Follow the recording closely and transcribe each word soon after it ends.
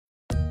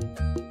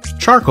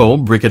Charcoal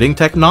briquetting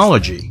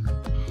technology.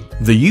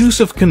 The use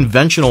of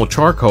conventional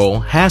charcoal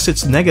has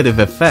its negative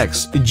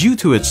effects due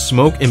to its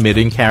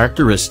smoke-emitting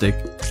characteristic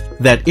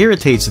that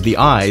irritates the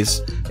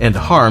eyes and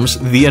harms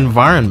the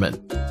environment.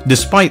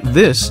 Despite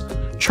this,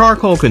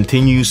 charcoal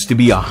continues to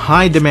be a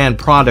high-demand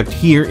product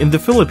here in the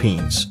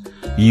Philippines,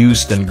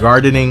 used in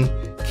gardening,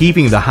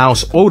 keeping the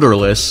house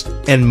odorless,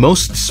 and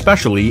most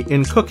especially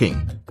in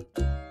cooking.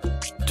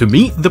 To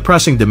meet the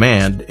pressing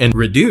demand and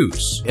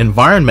reduce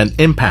environment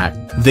impact,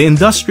 the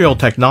Industrial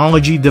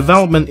Technology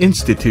Development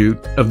Institute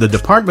of the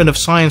Department of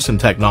Science and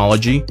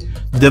Technology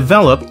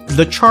developed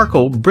the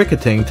charcoal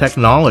briquetting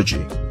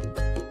technology.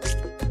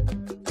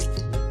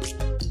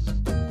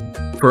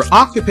 For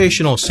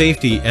occupational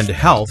safety and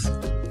health,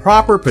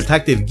 proper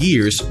protective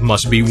gears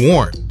must be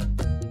worn.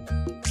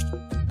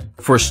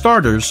 For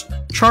starters,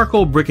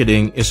 charcoal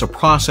briquetting is a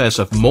process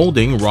of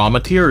molding raw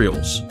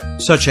materials,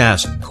 such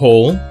as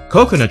coal,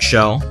 coconut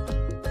shell,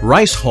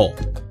 rice hull,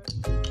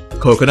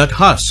 coconut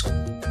husk,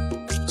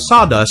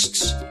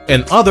 sawdusts,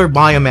 and other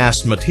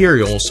biomass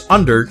materials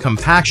under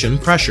compaction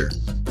pressure,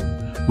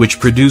 which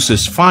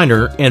produces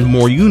finer and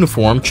more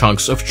uniform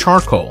chunks of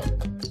charcoal.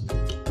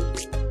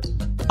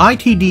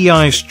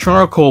 ITDI's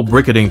charcoal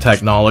briquetting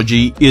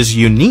technology is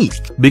unique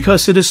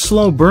because it is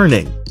slow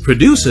burning,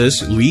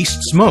 produces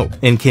least smoke,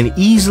 and can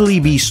easily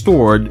be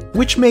stored,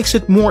 which makes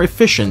it more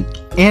efficient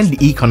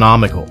and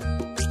economical.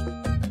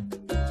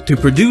 To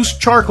produce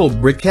charcoal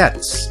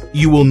briquettes,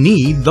 you will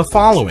need the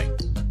following: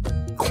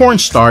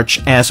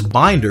 cornstarch as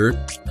binder,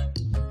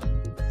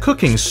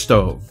 cooking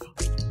stove,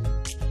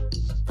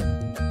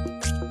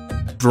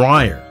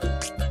 dryer,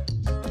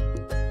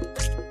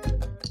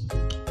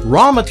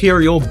 raw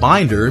material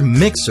binder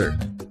mixer,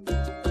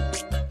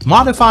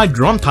 modified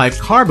drum-type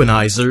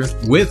carbonizer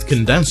with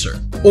condenser,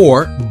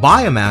 or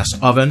biomass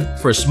oven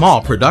for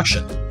small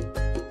production.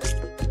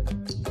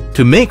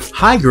 To make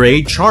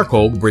high-grade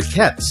charcoal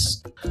briquettes,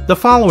 the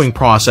following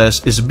process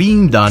is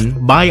being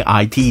done by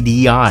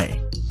ITDI.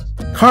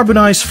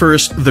 Carbonize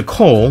first the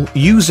coal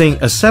using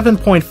a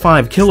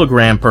 7.5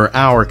 kilogram per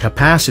hour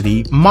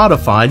capacity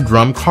modified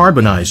drum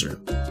carbonizer.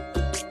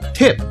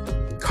 Tip: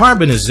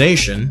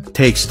 carbonization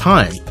takes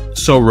time,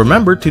 so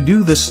remember to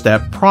do this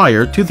step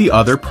prior to the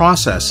other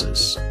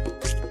processes.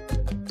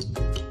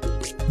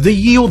 The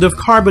yield of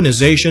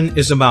carbonization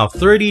is about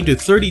 30 to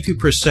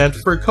 32%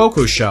 for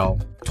cocoa shell,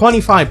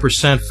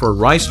 25% for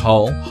rice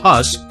hull,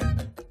 husk,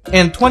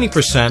 and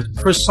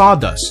 20% for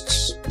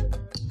sawdusts.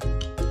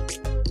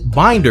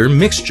 Binder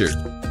mixture.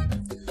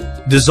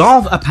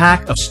 Dissolve a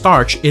pack of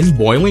starch in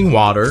boiling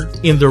water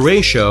in the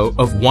ratio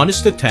of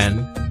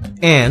 1:10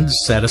 and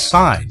set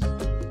aside.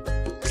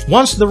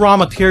 Once the raw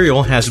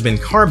material has been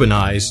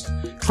carbonized,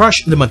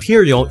 crush the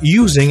material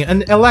using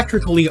an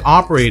electrically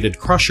operated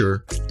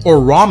crusher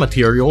or raw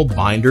material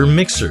binder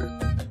mixer.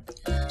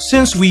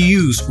 Since we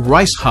use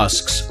rice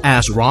husks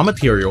as raw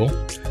material,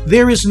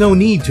 there is no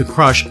need to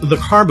crush the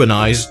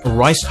carbonized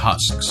rice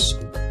husks.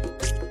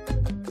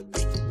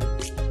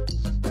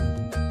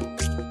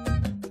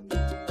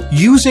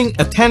 Using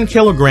a 10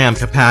 kilogram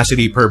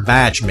capacity per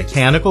batch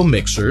mechanical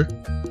mixer,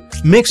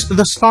 mix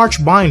the starch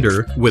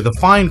binder with the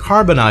fine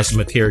carbonized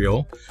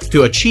material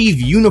to achieve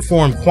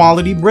uniform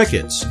quality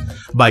briquettes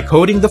by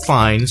coating the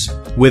fines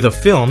with a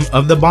film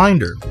of the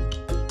binder.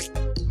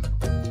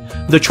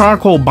 The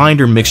charcoal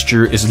binder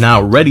mixture is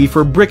now ready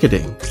for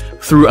briquetting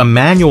through a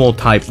manual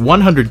type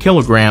 100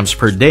 kilograms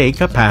per day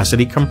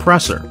capacity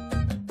compressor.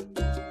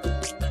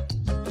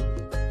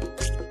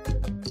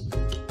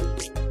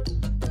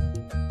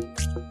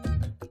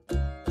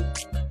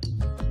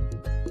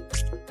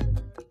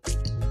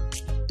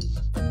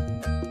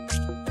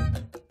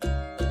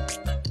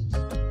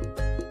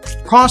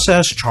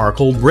 Processed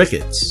charcoal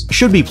briquettes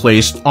should be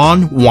placed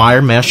on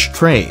wire mesh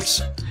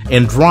trays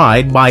and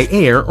dried by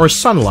air or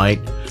sunlight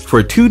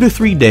for 2 to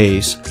 3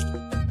 days.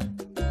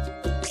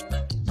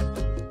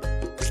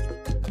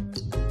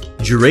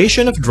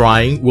 Duration of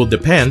drying will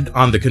depend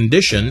on the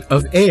condition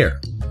of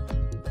air.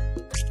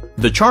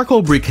 The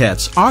charcoal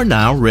briquettes are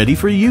now ready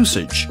for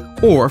usage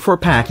or for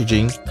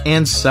packaging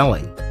and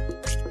selling.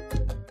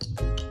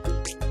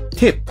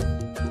 Tip: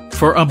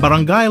 for a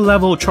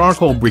barangay-level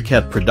charcoal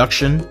briquette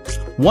production,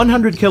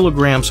 100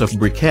 kilograms of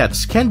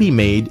briquettes can be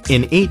made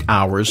in 8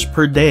 hours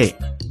per day.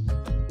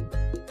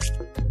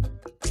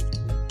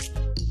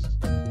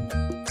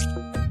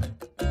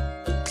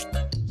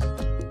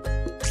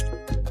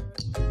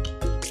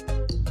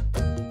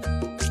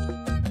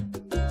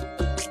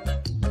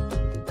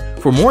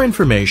 For more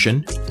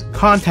information,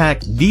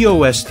 contact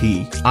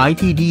DOST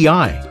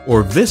ITDI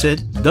or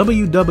visit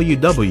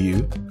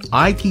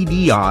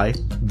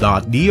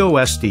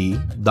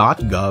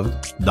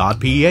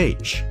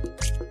www.itdi.dost.gov.ph.